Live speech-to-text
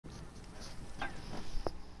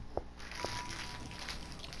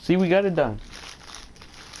See, we got it done.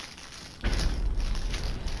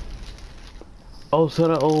 Oh, so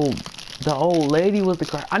the old lady was the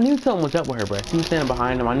crack. I knew something was up with her, bro. She was standing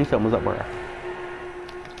behind him. I knew something was up with her.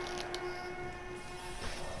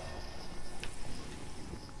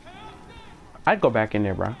 I'd go back in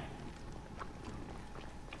there, bro.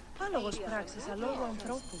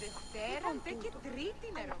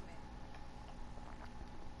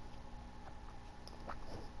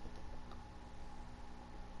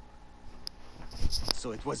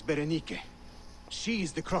 So it was Berenike. She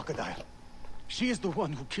is the crocodile. She is the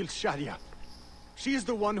one who killed Sharia. She is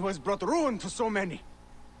the one who has brought ruin to so many.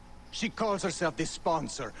 She calls herself the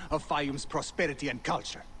sponsor of Fayum's prosperity and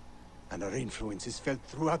culture. And her influence is felt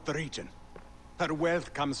throughout the region. Her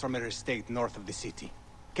wealth comes from her estate north of the city.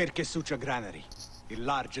 Kerkesucha Granary, the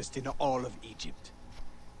largest in all of Egypt.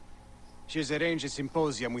 She has arranged a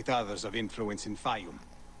symposium with others of influence in Fayum.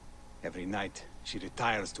 Every night, she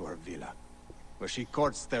retires to her villa, where she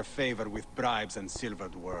courts their favor with bribes and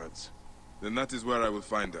silvered words. Then that is where I will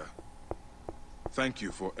find her. Thank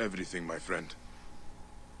you for everything, my friend.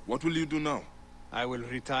 What will you do now? I will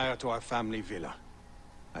retire to our family villa.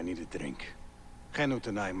 I need a drink. Henut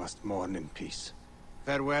and I must mourn in peace.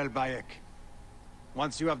 Farewell, Bayek.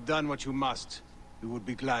 Once you have done what you must, we would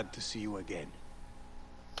be glad to see you again.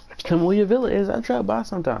 Tell me where your villa is. I'll try by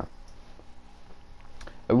sometime.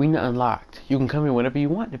 Arena unlocked. You can come here whenever you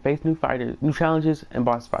want to face new fighters, new challenges, and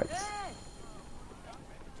boss fights.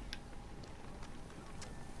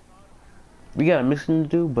 We got a mission to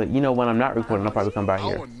do, but you know when I'm not recording, I'll probably come by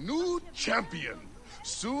here. Our new champion.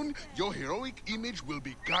 Soon, your heroic image will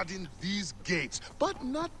be guarding these gates, but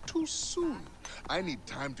not too soon. I need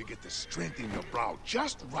time to get the strength in your brow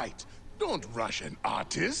just right. Don't rush an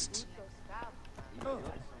artist.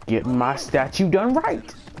 Get my statue done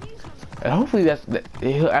right. And hopefully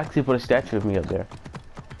he'll actually put a statue of me up there.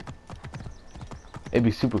 It'd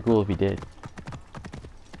be super cool if he did.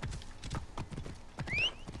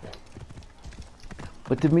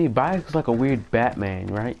 But to me, Bayek is like a weird Batman,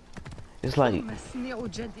 right? It's like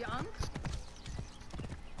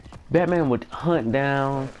Batman would hunt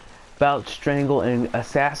down, about strangle and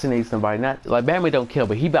assassinate somebody. Not like Batman don't kill,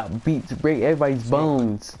 but he about break everybody's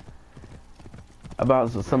bones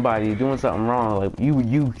about somebody doing something wrong. Like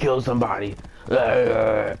you kill somebody,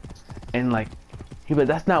 and like but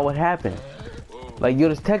that's not what happened. Like your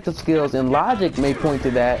detective skills and logic may point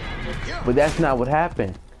to that, but that's not what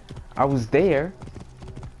happened. I was there.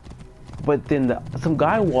 But then some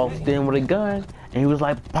guy walked in with a gun, and he was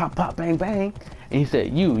like, pop, pop, bang, bang. And he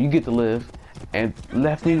said, you get to live. And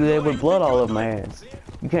left me there with blood all over my hands.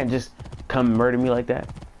 You can't just come and murder me like that.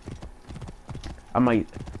 I'm like,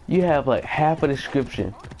 you have like half a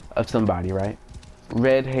description of somebody, right?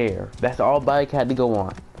 Red hair. That's all Bayek had to go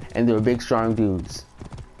on. And they were big, strong dudes.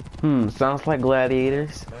 Sounds like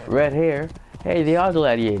gladiators. Red hair. Hey, they are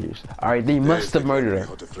gladiators. Alright, they must have murdered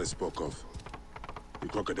her. The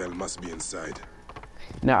crocodile must be inside.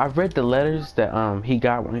 Now I've read the letters that he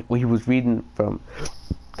got when he was reading from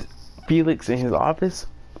Felix in his office,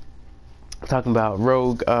 talking about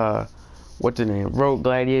rogue what's the name? Rogue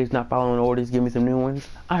gladiators not following orders. Give me some new ones.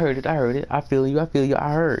 I heard it. I feel you.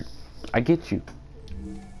 I heard. I get you.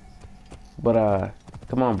 But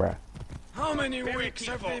come on, bruh. How many weeks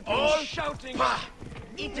have they been all shouting?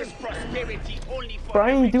 It is prosperity only for. Bro, I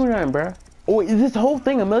ain't doing nothing, bruh. Oh, is this whole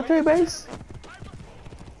thing a military base?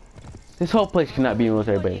 This whole place cannot be a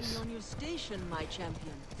military base. On your station, my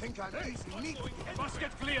champion.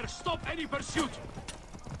 Basket clear. Stop any pursuit.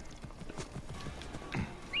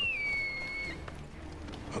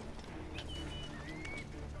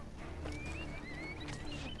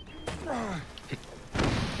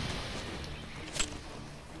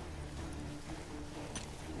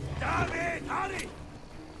 David, hurry!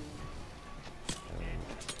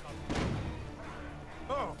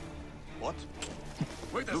 Oh, what?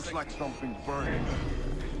 Looks like something's burning.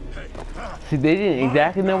 See, they didn't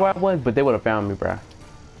exactly know where I was, but they would have found me, bruh.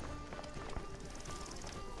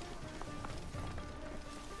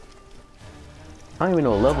 I don't even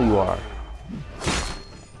know what level you are.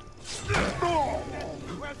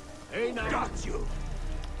 Hey, now. Got you.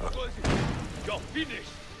 You're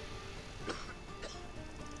finished.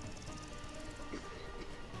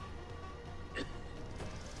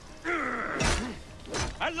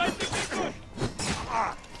 I like the picture.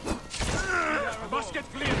 Basket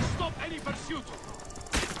clear. Stop any pursuit.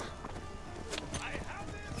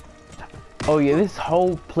 Oh yeah, this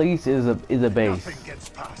whole place is a base.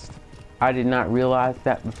 I did not realize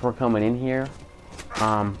that before coming in here.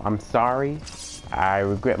 I'm sorry. I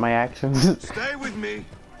regret my actions. Stay with me.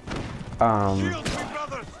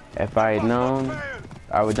 If I had known,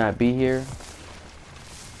 I would not be here.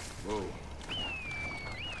 Whoa.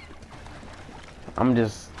 I'm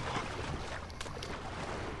just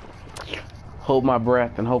hold my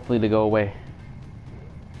breath and hopefully to go away.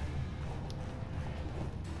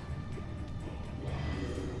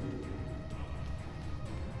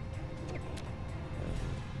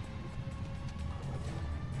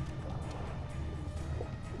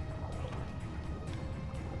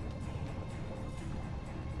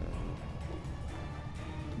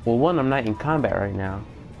 Well, one, I'm not in combat right now,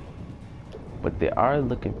 but they are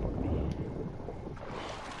looking for me.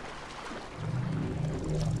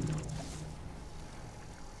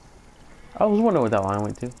 I was wondering what that line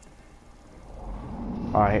went to.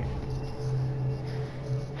 Alright.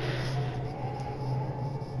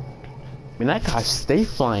 I mean, that guy stay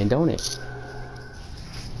flying, don't it?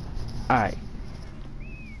 Alright.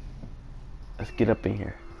 Let's get up in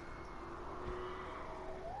here.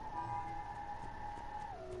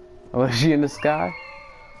 Oh, is she in the sky?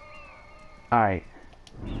 Alright.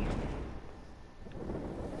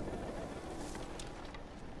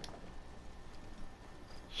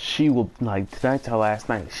 She will, like, tonight's her last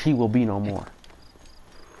night. She will be no more.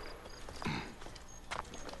 I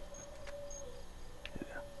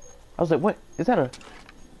was like, what? Is that a...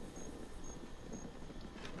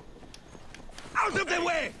 Out of the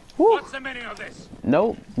way! Woo. What's the meaning of this?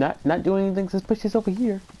 Nope, not doing anything suspicious over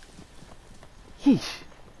here. Yeesh.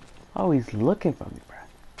 Always looking for me, bruh.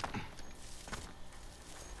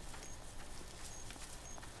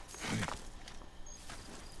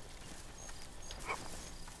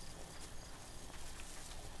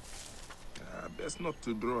 Best not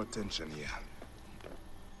to draw attention here.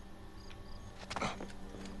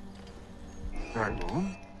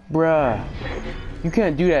 Bruh. You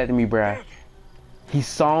can't do that to me, bruh. He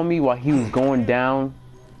saw me while he was going down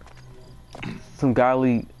some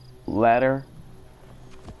godly ladder.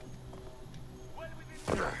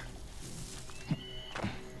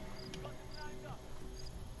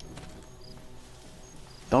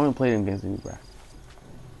 Don't even play them games with me, bruh.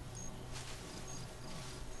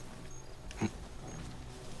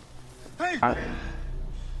 Hey!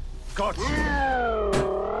 Got you!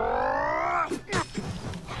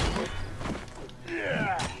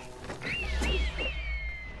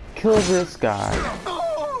 Kill this guy.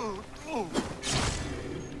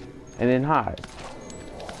 And then hide.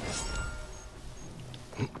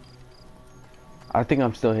 I think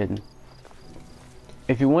I'm still hidden.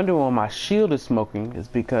 If you're wondering why my shield is smoking, it's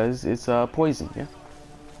because it's poison, yeah?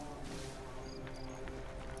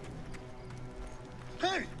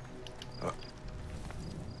 Hey!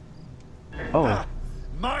 Oh.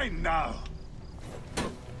 Mine now!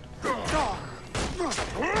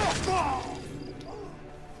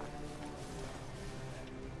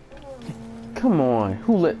 Come on.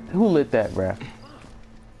 Who lit that, bruh?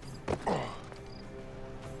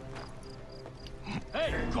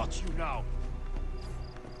 Hey, got you now.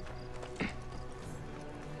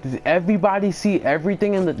 Does everybody see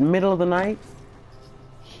everything in the middle of the night?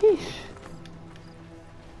 Yeesh.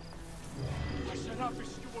 Listen up, you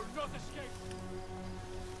will not escape.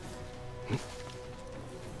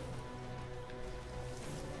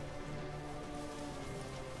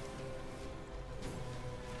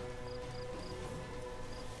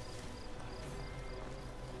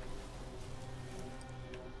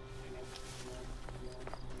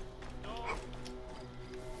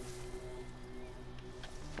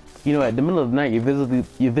 You know, at the middle of the night,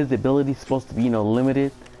 your visibility is supposed to be, you know,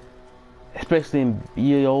 limited, especially in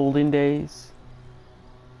the olden days.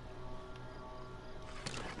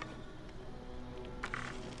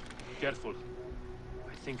 Careful.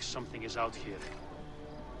 I think something is out here.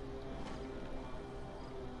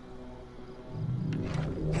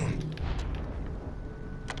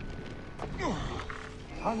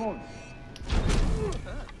 Hang on.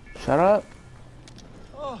 Shut up.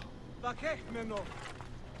 Oh, bakekmeno.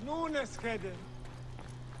 Nunes kedin.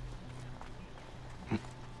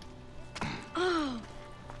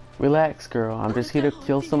 Relax, girl. I'm just here to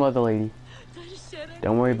kill some other lady.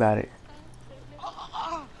 Don't worry about it.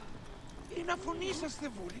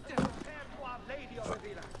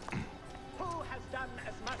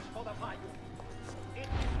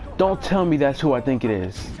 Don't tell me that's who I think it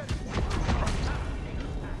is.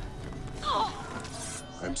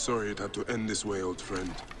 I'm sorry it had to end this way, old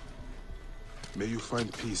friend. May you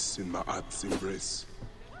find peace in Ma'at's embrace.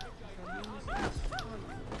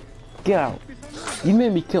 Get out. You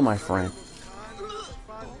made me kill my friend.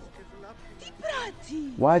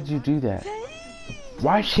 Why'd you do that?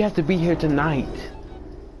 Why'd she have to be here tonight?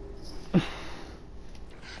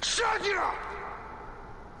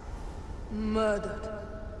 Murdered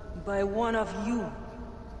by one of you.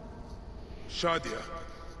 Shadia.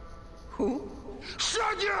 Who?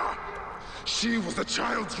 Shadia! She was the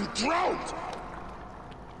child you drowned!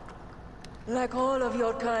 Like all of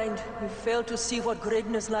your kind, you fail to see what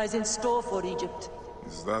greatness lies in store for Egypt.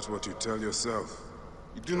 Is that what you tell yourself?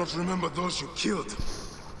 You do not remember those you killed.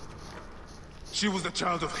 She was the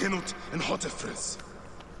child of Henut and Hotefres.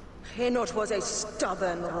 Henot was a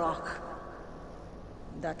stubborn rock.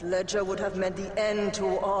 That ledger would have meant the end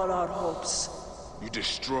to all our hopes. You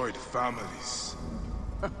destroyed families.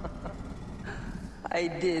 I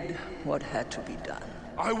did what had to be done.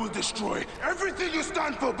 I will destroy everything you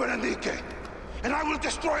stand for, Berenike! And I will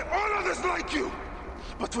destroy all others like you!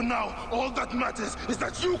 But for now, all that matters is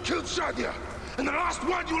that you killed Shadia! And the last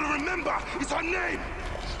word you will remember is her name!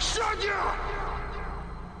 Shadia!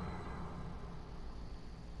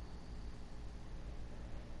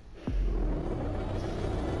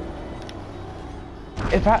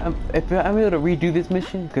 If I'm able to redo this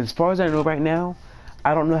mission, because as far as I know right now,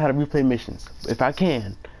 I don't know how to replay missions. If I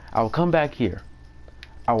can, I will come back here.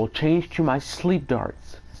 I will change to my sleep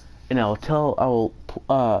darts, and I will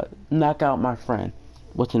knock out my friend.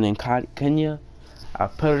 What's her name? Kenya. I'll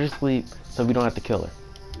put her to sleep so we don't have to kill her.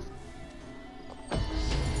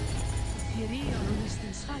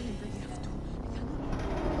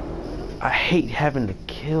 I hate having to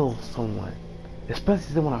kill someone,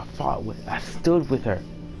 especially someone I fought with. I stood with her.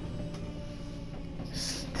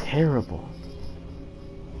 It's terrible.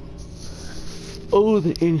 Oh,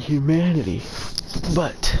 the inhumanity.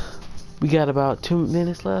 But we got about 2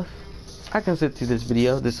 minutes left. I can sit through this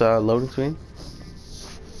video, this loading screen.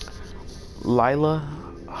 Lila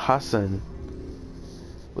Hassan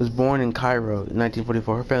was born in Cairo in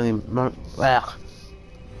 1944. Her family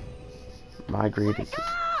migrated.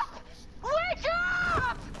 Wake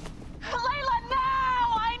up! Layla,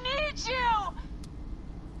 now! I need you!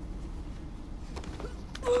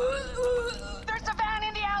 There's a van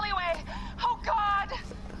in the alleyway! Oh, God!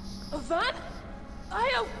 A van?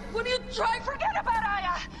 Aya, what are you trying? Forget about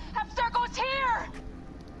Aya! Abstergo's here!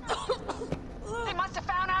 They must have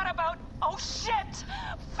found out about... Oh, shit!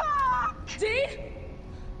 Fuck! D?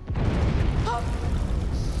 Oh.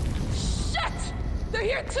 Shit! They're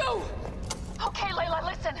here too! Okay, Layla,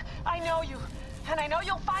 listen. I know you. And I know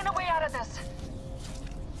you'll find a way out of this.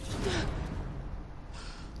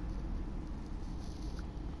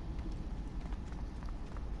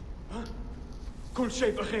 كل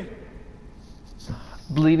شيء بخير.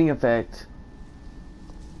 Bleeding effect.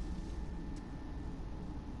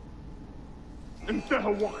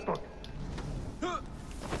 انتهى وقتك.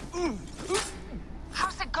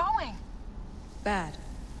 How's it going? Bad.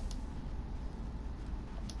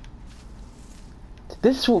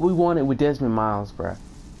 This is what we wanted with Desmond Miles, bruh.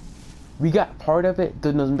 We got part of it.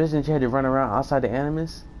 Those missions you had to run around outside the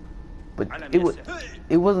Animus, but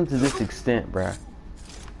it wasn't to this extent, bruh.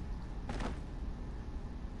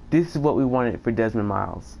 This is what we wanted for Desmond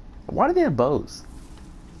Miles. Why do they have bows?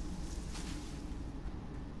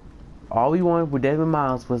 All we wanted with Desmond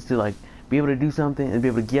Miles was to like be able to do something and be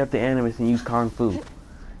able to get up the Animus and use Kung Fu.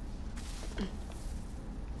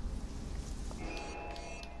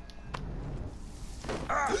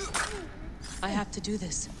 I have to do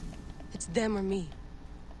this. It's them or me.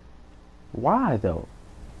 Why though?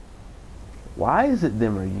 Why is it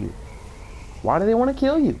them or you? Why do they want to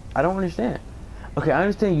kill you? I don't understand. Okay, I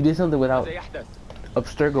understand you did something without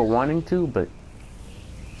Abstergo wanting to, but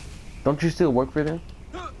don't you still work for them?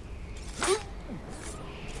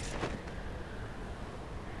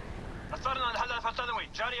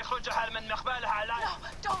 No,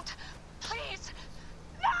 don't. Please.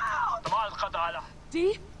 No!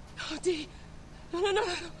 D? Oh, D. No.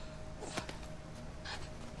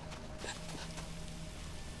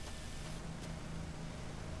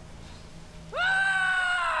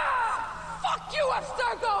 Fuck you,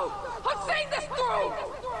 Abstergo! I'm seeing this through!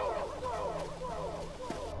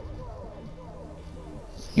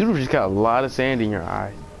 You just got a lot of sand in your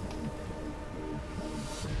eye.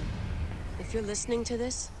 If you're listening to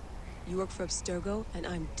this, you work for Abstergo and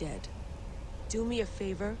I'm dead. Do me a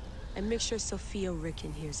favor and make sure Sophia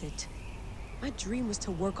Ricken hears it. My dream was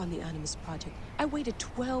to work on the Animus Project. I waited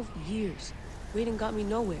 12 years. Waiting got me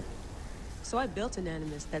nowhere. So I built an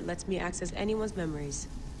Animus that lets me access anyone's memories,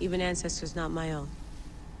 even ancestors not my own.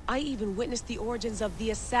 I even witnessed the origins of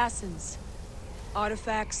the Assassins.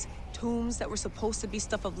 Artifacts, tombs that were supposed to be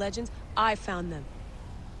stuff of legends, I found them.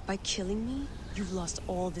 By killing me, you've lost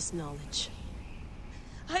all this knowledge.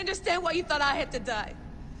 I understand why you thought I had to die.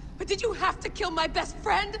 But did you have to kill my best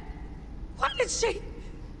friend? Why did she...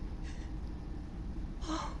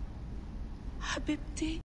 Oh, Habibti.